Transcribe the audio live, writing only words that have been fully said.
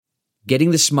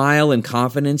Getting the smile and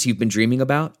confidence you've been dreaming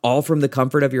about, all from the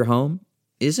comfort of your home,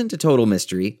 isn't a total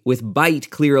mystery with Bite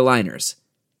Clear Aligners.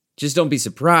 Just don't be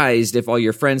surprised if all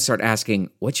your friends start asking,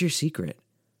 "What's your secret?"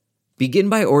 Begin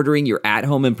by ordering your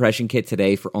at-home impression kit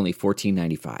today for only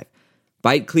 $14.95.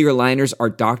 Bite Clear Aligners are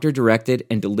doctor-directed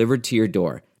and delivered to your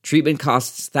door. Treatment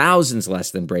costs thousands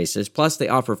less than braces, plus they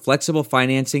offer flexible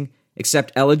financing,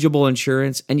 accept eligible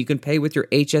insurance, and you can pay with your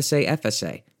HSA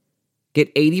FSA. Get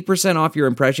 80% off your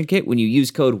impression kit when you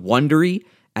use code WONDERY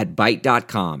at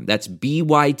Byte.com. That's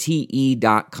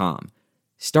BYTE.com.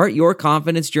 Start your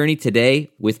confidence journey today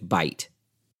with Byte.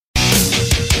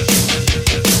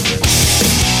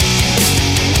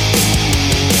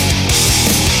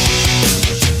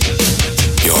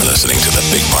 You're listening to The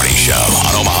Big Party Show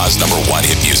on Omaha's #1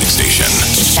 hit music station.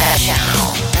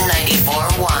 Channel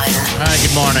 94.1. All right,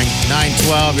 good morning.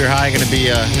 9:12. Your high going to be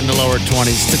in the lower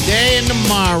 20s today and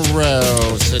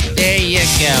tomorrow. So there you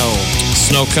go.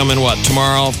 Snow coming,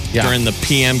 tomorrow? Yeah. During the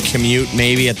PM commute,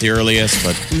 maybe at the earliest,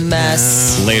 but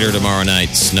later tomorrow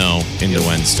night, snow into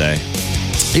Wednesday.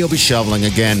 You'll be shoveling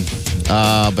again.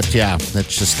 But yeah,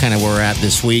 that's just kind of where we're at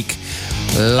this week.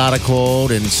 A lot of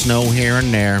cold and snow here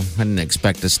and there. I didn't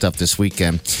expect this stuff this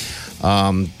weekend.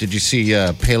 Did you see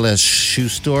Payless Shoe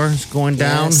Store is going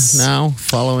down now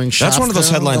following Shopko? That's one of those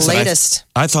headlines. The latest.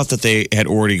 I thought that they had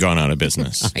already gone out of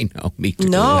business. I know, me too.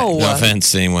 No. No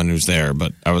offense to anyone who's there,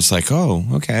 but I was like, oh,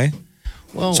 okay.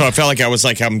 Well, So I felt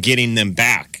like I'm getting them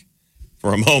back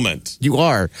for a moment you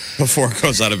are. before it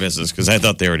goes out of business because I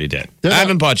thought they already did. I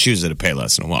haven't bought shoes at a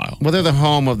Payless in a while. Well, they're the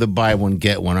home of the buy one,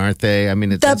 get one, aren't they? I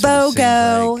mean, it's The that's what it seems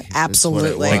BOGO. like. It's Absolutely.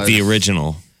 what it Like the was.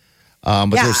 original.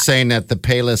 But Yeah. they're saying that the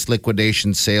Payless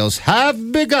liquidation sales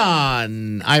have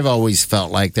begun. I've always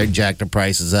felt like they jack the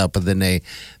prices up, and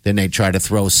then they try to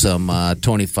throw some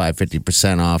 25,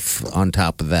 50% off on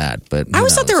top of that. But I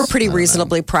always thought they were pretty I don't know.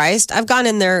 reasonably priced. I've gone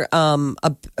in there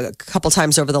a couple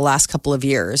times over the last couple of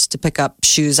years to pick up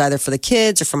shoes either for the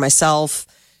kids or for myself.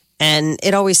 And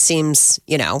it always seems,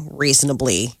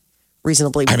 reasonably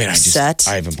I mean, set.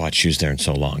 I haven't bought shoes there in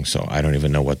so long, so I don't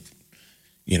even know what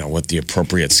the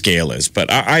appropriate scale is. But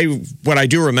what I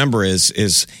do remember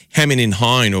is hemming and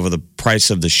hawing over the price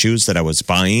of the shoes that I was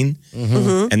buying,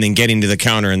 and then getting to the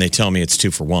counter and they tell me it's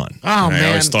 2 for $1. Oh, and I man.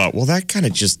 always thought, well, that kind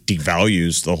of just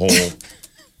devalues the whole.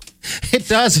 It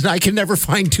does, and I can never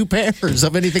find two pairs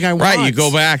of anything I want. Right, you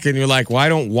go back and you're like, well, I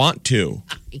don't want to.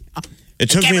 It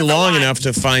took me long enough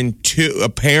to find a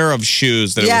pair of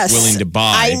shoes that I was willing to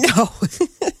buy. I know.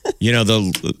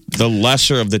 The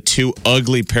lesser of the two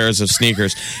ugly pairs of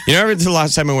sneakers. The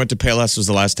last time I went to Payless was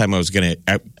the last time I was going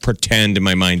to pretend in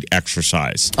my mind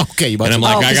exercise. Okay, and I'm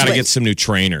like, I got to wait. get some new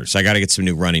trainers. I got to get some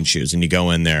new running shoes. And you go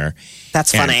in there.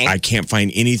 That's and funny. I can't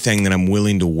find anything that I'm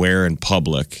willing to wear in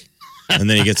public. And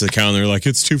then you get to the counter, they're like,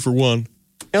 it's 2 for $1.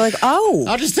 You're like, oh.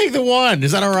 I'll just take the one.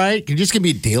 Is that all right? Can you just give me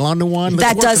a deal on the one?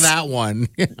 Let's work for that one.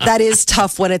 That is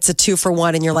tough when it's a 2 for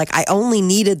 $1 and you're like, I only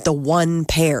needed the one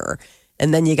pair.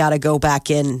 And then you got to go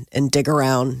back in and dig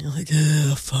around. You're like,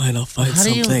 fine, I'll find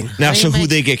something. Now, so who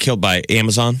they get killed by?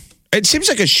 Amazon? It seems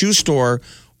like a shoe store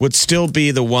would still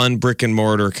be the one brick and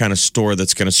mortar kind of store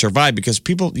that's going to survive because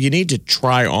you need to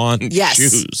try on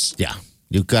shoes. Yeah.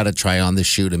 You've got to try on the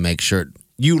shoe to make sure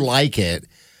you like it.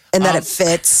 And that it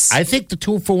fits. I think the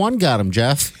 2 for $1 got him,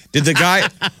 Jeff.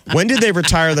 When did they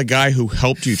retire the guy who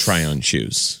helped you try on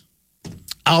shoes?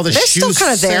 Oh, the They're shoe still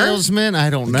kinda there. salesman? I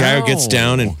don't know. The guy who gets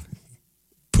down and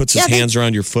puts his hands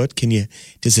around your foot.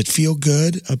 Does it feel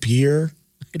good up here?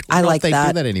 I don't know like if they that.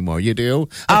 do that anymore. You do?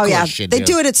 Oh, Of yeah. course you They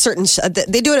do it at certain,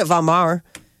 they do it at Von Maur.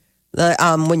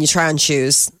 When you try on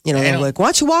shoes, they're like, why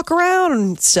don't you walk around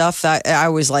and stuff. I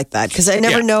always like that because I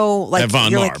never know. Like At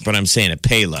Von you're Maur, like, but I'm saying at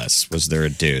Payless, was there a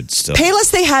dude still?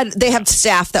 Payless, they have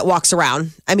staff that walks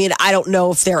around. I mean, I don't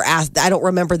know if I don't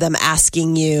remember them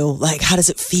asking you like, how does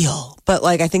it feel? But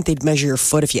like, I think they'd measure your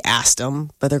foot if you asked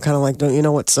them. But they're kind of like, don't you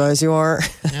know what size you are?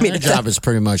 I mean, their job is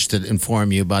pretty much to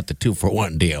inform you about the 2 for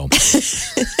 $1 deal.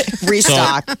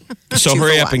 Restock. So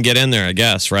hurry up and get in there, I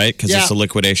guess, right? Because it's a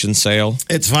liquidation sale.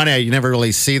 It's funny. You never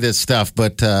really see this stuff,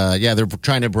 but they're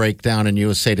trying to break down in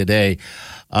USA Today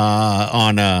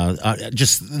on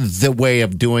just the way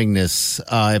of doing this.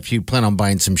 If you plan on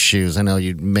buying some shoes, I know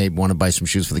you may want to buy some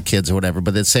shoes for the kids or whatever,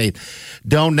 but they say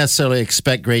don't necessarily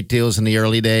expect great deals in the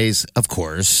early days, of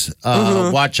course.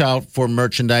 Watch out for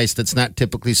merchandise that's not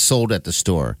typically sold at the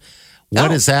store. What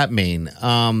does that mean?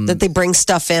 That they bring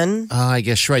stuff in. I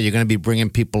guess you're right. You're going to be bringing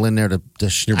people in there to.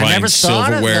 You're I buying never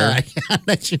thought of silverware.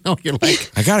 that. You're like,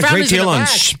 I got a great families in deal the on back.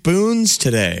 spoons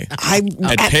today. At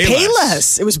Payless.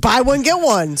 Payless. It was buy one, get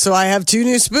one. So I have 2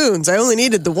 new spoons. I only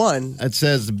needed the one. It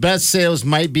says the best sales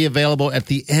might be available at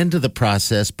the end of the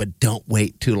process, but don't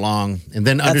wait too long. And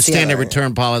then understand a other-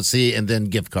 return policy and then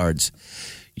gift cards.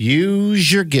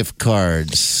 Use your gift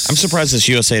cards. I'm surprised this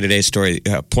USA Today story,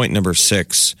 point number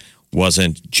 6,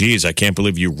 wasn't, geez, I can't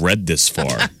believe you read this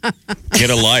far. Get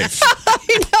a life. I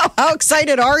know. How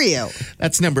excited are you?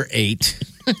 That's number 8.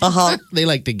 Uh-huh. They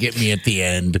like to get me at the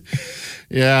end.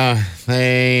 Yeah,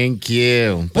 thank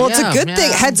you. But Well, it's a yeah, good yeah.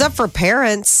 thing. Heads up for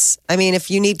parents. I mean, if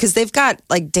you need, because they've got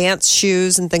like dance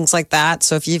shoes and things like that.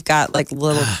 So if you've got like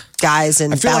little guys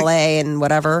in feel like- ballet and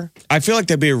whatever, I feel like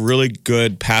that'd be a really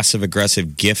good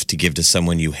passive-aggressive gift to give to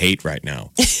someone you hate right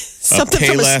now. something a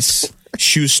from a Payless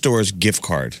shoe store's gift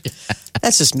card.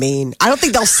 That's just mean. I don't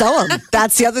think they'll sell them.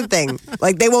 That's the other thing.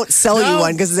 Like they won't sell you No.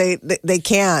 one because they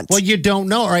can't. Well, you don't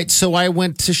know. All right, so I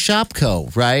went to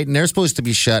Shopko, right? And they're supposed to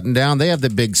be shutting down. They have the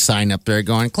big sign up there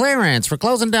going, clearance, we're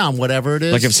closing down, whatever it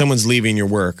is. Like if someone's leaving your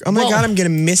work. Oh my Well- God, I'm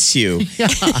going to miss you.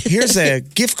 Here's a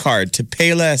gift card to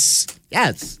Payless.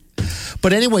 Yes.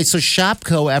 But anyway, so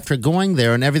Shopko, after going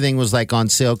there and everything was like on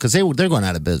sale because they're going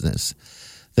out of business.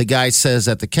 The guy says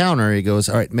at the counter, he goes,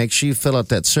 all right, make sure you fill out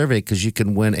that survey because you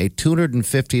can win a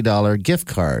 $250 gift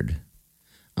card.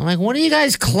 I'm like, what are you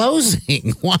guys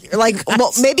closing? Why? Like,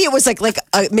 well, maybe it was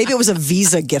maybe it was a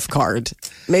Visa gift card.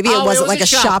 Maybe it Oh, wasn't like a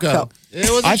Shopko. It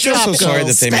was a I feel so Shopko. sorry that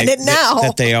they Spend make it now.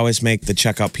 that they always make the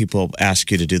checkout people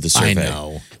ask you to do the survey. I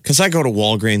know. Because I go to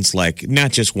Walgreens like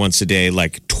not just once a day,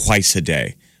 like twice a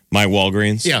day. My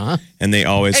Walgreens. Yeah. And they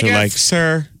always Hey, are guys. like,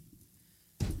 sir,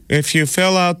 if you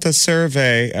fill out the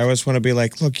survey, I always want to be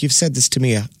like, look, you've said this to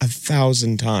me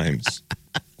 1,000 times.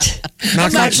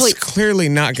 It's clearly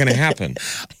not going to happen.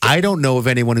 I don't know of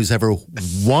anyone who's ever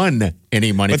won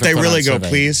any money. But for they filling out really a go, survey.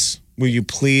 please, will you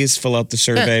please fill out the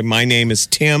survey? My name is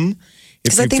Tim.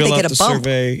 If 'Cause I you think fill they out get a the bump.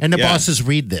 survey. And the yeah. bosses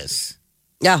read this.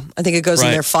 Yeah, I think it goes in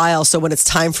Right. their file. So when it's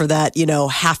time for that,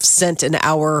 half cent an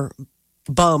hour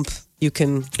bump, you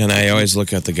can. And I always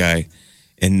look at the guy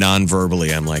and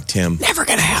non-verbally, I'm like, Tim, Never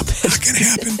gonna happen. not going to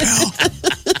happen, pal.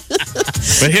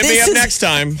 But hit me This up is- next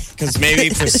time because maybe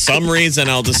for some reason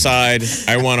I'll decide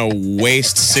I want to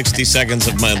waste 60 seconds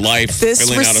of my life This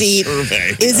filling out a receipt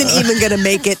survey. isn't even going to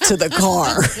make it to the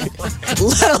car,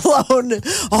 let alone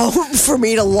for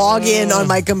me to log in on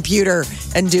my computer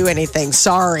and do anything.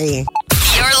 Sorry.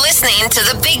 You're listening to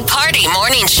the Big Party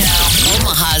Morning Show.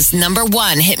 Omaha's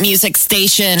 #1 hit music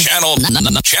station. Channel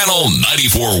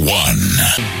 94.1.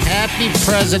 Happy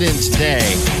President's Day.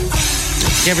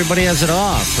 Everybody has it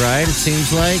off, right? It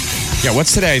seems like. Yeah,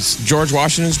 what's today? It's George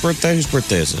Washington's birthday? Whose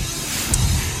birthday is it?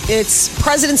 It's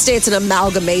President's Day. It's an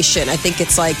amalgamation. I think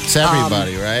it's like It's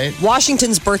everybody, right?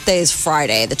 Washington's birthday is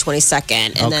Friday, the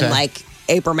 22nd. And then Okay. like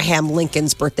Abraham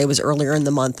Lincoln's birthday was earlier in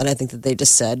the month. And I think that they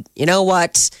just said, you know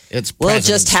what? It's We'll President's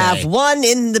just have Day. one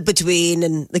in the between.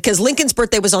 And because Lincoln's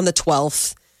birthday was on the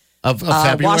 12th. Of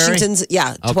February? Washington's,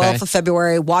 12th Okay. of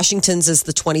February. Washington's is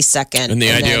the 22nd. And the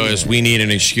idea then is we need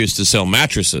an excuse to sell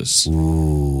mattresses.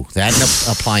 Ooh, that and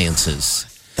appliances.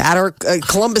 that or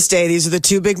Columbus Day. These are the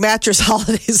two big mattress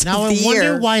holidays Now, of I the wonder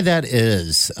year. why that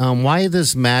is. Why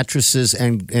this mattresses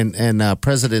and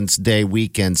President's Day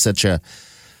weekend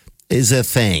is a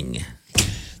thing.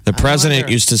 The president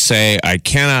wonder. used to say, I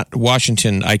cannot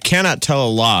tell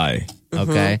a lie.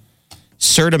 Okay.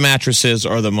 Serta mattresses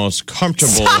are the most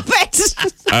comfortable Stop it.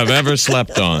 I've ever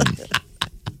slept on.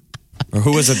 Or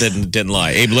who was it that didn't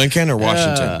lie? Abe Lincoln or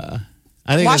Washington?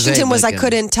 I think Washington was I Lincoln.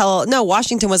 couldn't tell. No,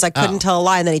 Washington was I couldn't tell a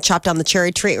lie, and then he chopped down the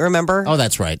cherry tree. Remember? Oh,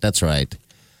 that's right. That's right.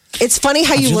 It's funny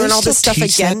how you Do they learn all this still stuff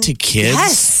teach again that to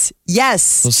kids?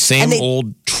 Yes. Those same And they-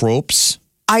 old tropes.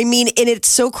 I mean, and it's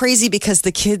so crazy because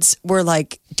the kids were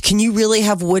like, "Can you really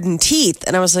have wooden teeth?"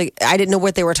 And I was like, I didn't know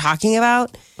what they were talking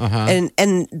about. And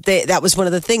that was one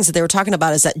of the things that they were talking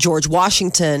about is that George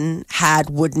Washington had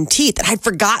wooden teeth, and I'd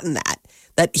forgotten that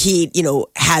he,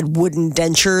 had wooden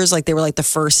dentures, like they were like the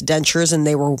first dentures, and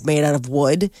they were made out of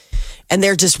wood. And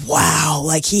they're just, wow,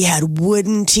 like he had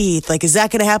wooden teeth. Like, is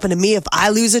that going to happen to me if I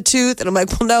lose a tooth? And I'm like,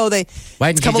 well, no,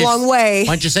 it's come a long way. Why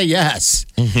don't you say yes?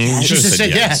 You should Just have say said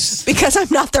yes. Because I'm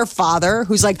not their father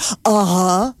who's like,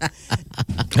 I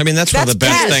mean, that's one of the That's best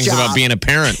Dad's things job. about being a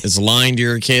parent is lying to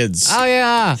your kids. Oh,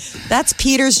 yeah. That's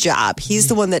Peter's job. He's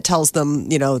the one that tells them,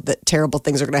 that terrible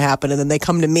things are going to happen. And then they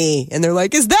come to me and they're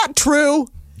like, is that true?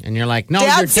 And you're like, no,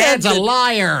 Dad your said dad's a that-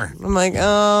 liar. I'm like,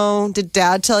 oh, did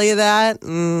dad tell you that?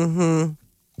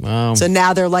 Mm-hmm. Wow. So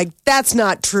now they're like, that's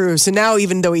not true. So now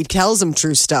even though he tells them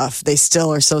true stuff, they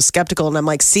still are so skeptical. And I'm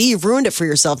like, see, you've ruined it for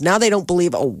yourself. Now they don't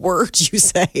believe a word you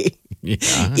say,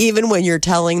 even when you're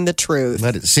telling the truth.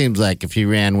 But it seems like if you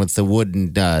ran with the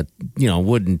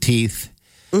wooden teeth,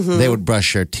 they would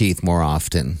brush their teeth more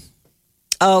often.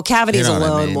 Oh, cavities You know what I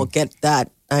alone mean. will get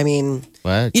that. I mean,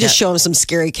 What? you just show them some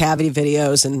scary cavity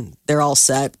videos and they're all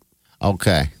set.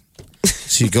 Okay.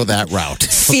 So you go that route.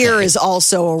 Fear is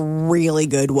also a really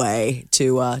good way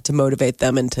to motivate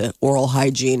them into oral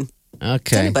hygiene.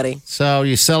 Okay. Anybody. So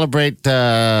you celebrate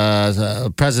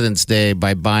President's Day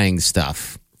by buying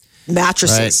stuff.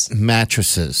 Mattresses. Right?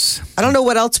 Mattresses. I don't know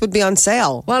what else would be on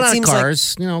sale. Well, It not seems like-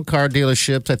 cars. Car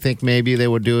dealerships. I think maybe they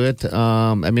would do it.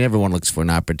 I mean, everyone looks for an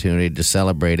opportunity to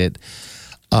celebrate it.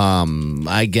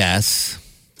 I guess.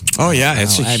 Oh yeah,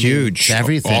 it's I mean, huge.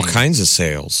 everything. All kinds of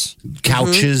sales.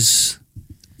 Couches.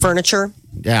 Furniture.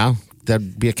 Yeah,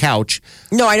 that'd be a couch.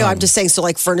 No, I know. I'm just saying. So,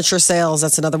 like furniture sales,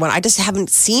 that's another one. I just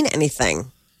haven't seen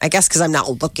anything. I guess because I'm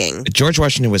not looking. George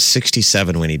Washington was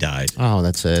 67 when he died. Oh,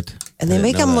 that's it. And they I didn't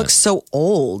make know him that. look so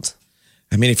old.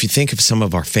 I mean, if you think of some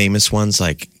of our famous ones,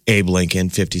 like Abe Lincoln,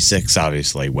 56,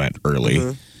 obviously went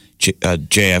early.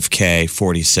 JFK,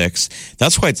 46.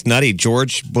 That's why it's nutty.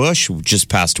 George Bush just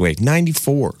passed away,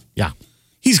 94. Yeah.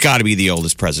 He's got to be the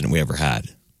oldest president we ever had.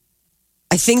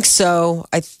 I think so.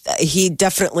 He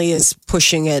definitely is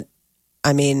pushing it.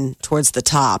 I mean, towards the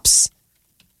tops.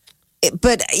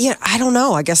 But yeah, I don't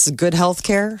know. I guess good health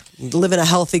care, living a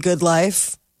healthy, good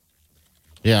life,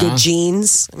 Yeah. good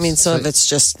genes. I mean, some of it's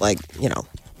just like good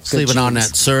Sleeping on that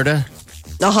genes. Serta.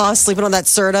 Sleeping on that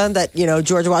Serta that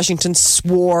George Washington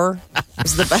swore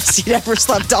was the best he'd ever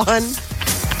slept on.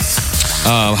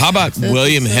 How about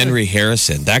William Henry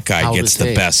Harrison? That guy How gets old is the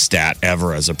he? best stat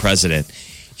ever as a president.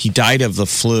 He died of the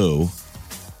flu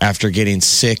after getting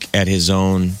sick at his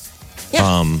own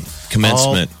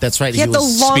commencement. Oh, that's right. He had the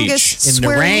was longest in the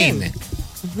swearing rain. in.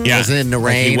 Yeah, Was it in the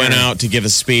Like, he rain went or- out to give a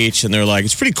speech, and they're like,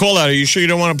 "It's pretty cold out. Are you sure you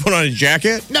don't want to put on a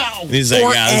jacket?" No. And he's like,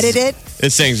 Or "Yeah, edit it.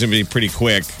 This thing's gonna be pretty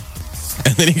quick."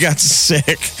 And then he got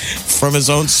sick from his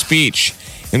own speech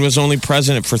and was only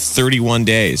president for 31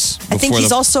 days. I think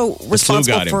he's also flu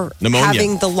responsible got him. for Pneumonia.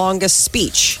 having the longest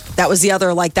speech. That was the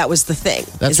other, that was the thing.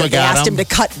 That's Is that what they got asked him him? to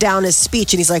cut down his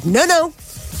speech, and he's like, no,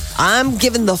 I'm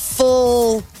giving the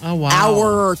full Oh, wow.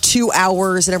 hour or 2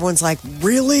 hours, and everyone's like,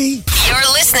 really?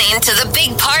 You're listening to the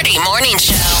Big Party Morning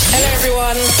Show. Hello,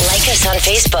 everyone. Like us on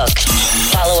Facebook.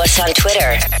 Follow us on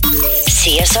Twitter.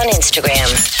 See us on Instagram.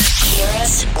 Hear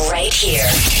us right here.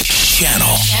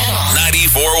 Channel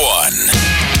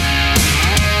 94.1.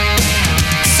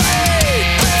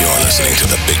 You're listening to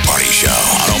The Big Party Show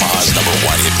on Omaha's #1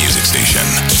 hit music station.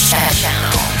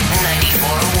 Channel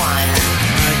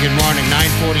 94.1. Good morning,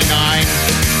 9:49.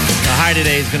 The high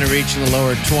today is going to reach in the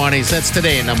lower 20s. That's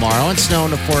today and tomorrow. And snow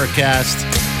in the forecast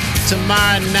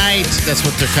tomorrow night. That's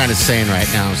what they're kind of saying right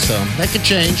now. So that could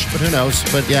change, but who knows?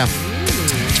 But yeah,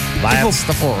 that's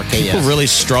the forecast. People really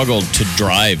struggled to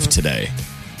drive today.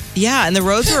 Yeah, and the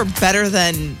roads were better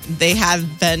than they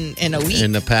have been in a week.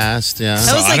 In the past, yeah.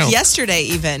 That was I like don't- yesterday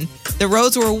even. The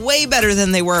roads were way better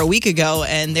than they were a week ago,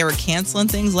 and they were canceling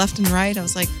things left and right. I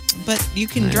was like, but you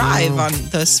can drive on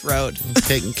this road.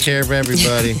 Taking care of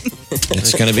everybody.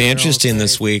 It's going to be interesting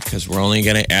this week because we're only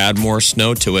going to add more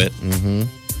snow to it.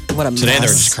 What a Today, there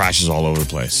mess. are just crashes all over the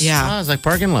place. Yeah, Oh, it's like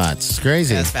parking lots. It's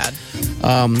crazy. that's bad.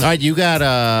 All right, you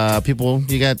got people.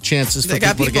 You got chances for They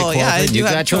got people, people, to get yeah. I qualified. do You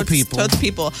have got your totes, people. totes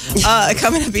people.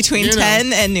 Coming up between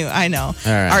 10 and noon. I know.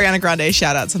 right. Ariana Grande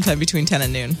shout out sometime between 10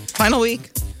 and noon. Final week.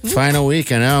 Final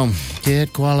week, I know.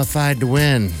 Get qualified to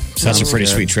win. So that's a Sounds pretty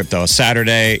good. sweet trip, though.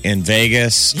 Saturday in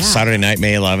Vegas, Yeah. Saturday night,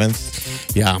 May 11th.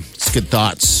 Yeah, it's good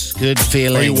thoughts. Good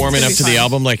feeling. Are you warming up It's to gonna the be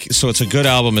fun. album? So it's a good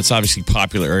album. It's obviously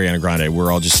popular, Ariana Grande.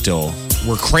 We're all just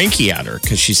we're cranky at her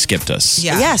because she skipped us.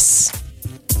 Yeah. Yes.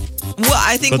 Well,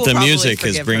 I think But we'll the probably music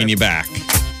is forgive bringing her. you back.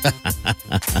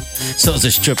 So is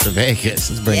this trip to Vegas.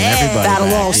 It's bringing everybody That'll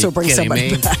back. also Are you bring kidding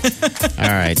somebody me? back. All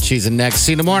right, she's the next.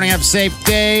 See you in the morning. Have a safe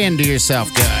day and do yourself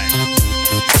good.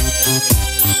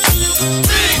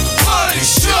 Big Party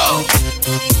Show.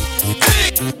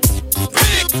 Big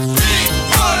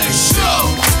Party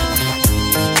Show.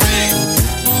 Big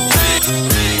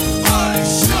Party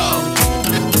Show.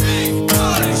 Big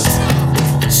Party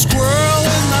Show. Squirrel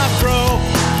in my fro.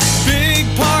 Big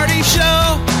party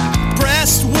show.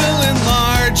 Breast will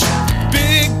enlarge.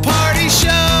 Big party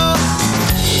show.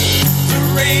 The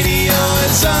radio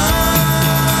is on.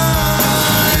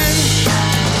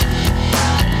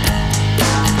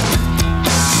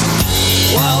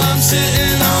 While I'm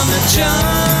sitting on the john.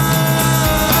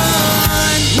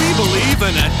 We believe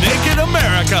in a naked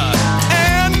America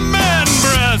and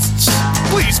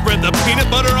Spread the peanut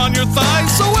butter on your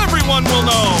thighs so everyone will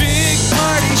know. Big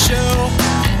Party Show.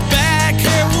 Back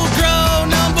hair will grow.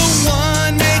 Number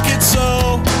one, make it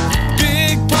so.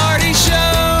 Big Party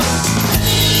Show.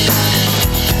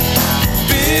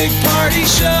 Big Party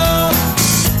Show.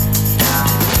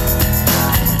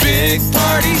 Big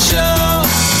Party Show.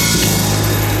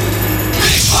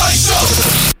 Big Party Show.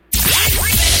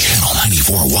 Channel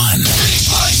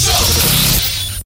 94.1.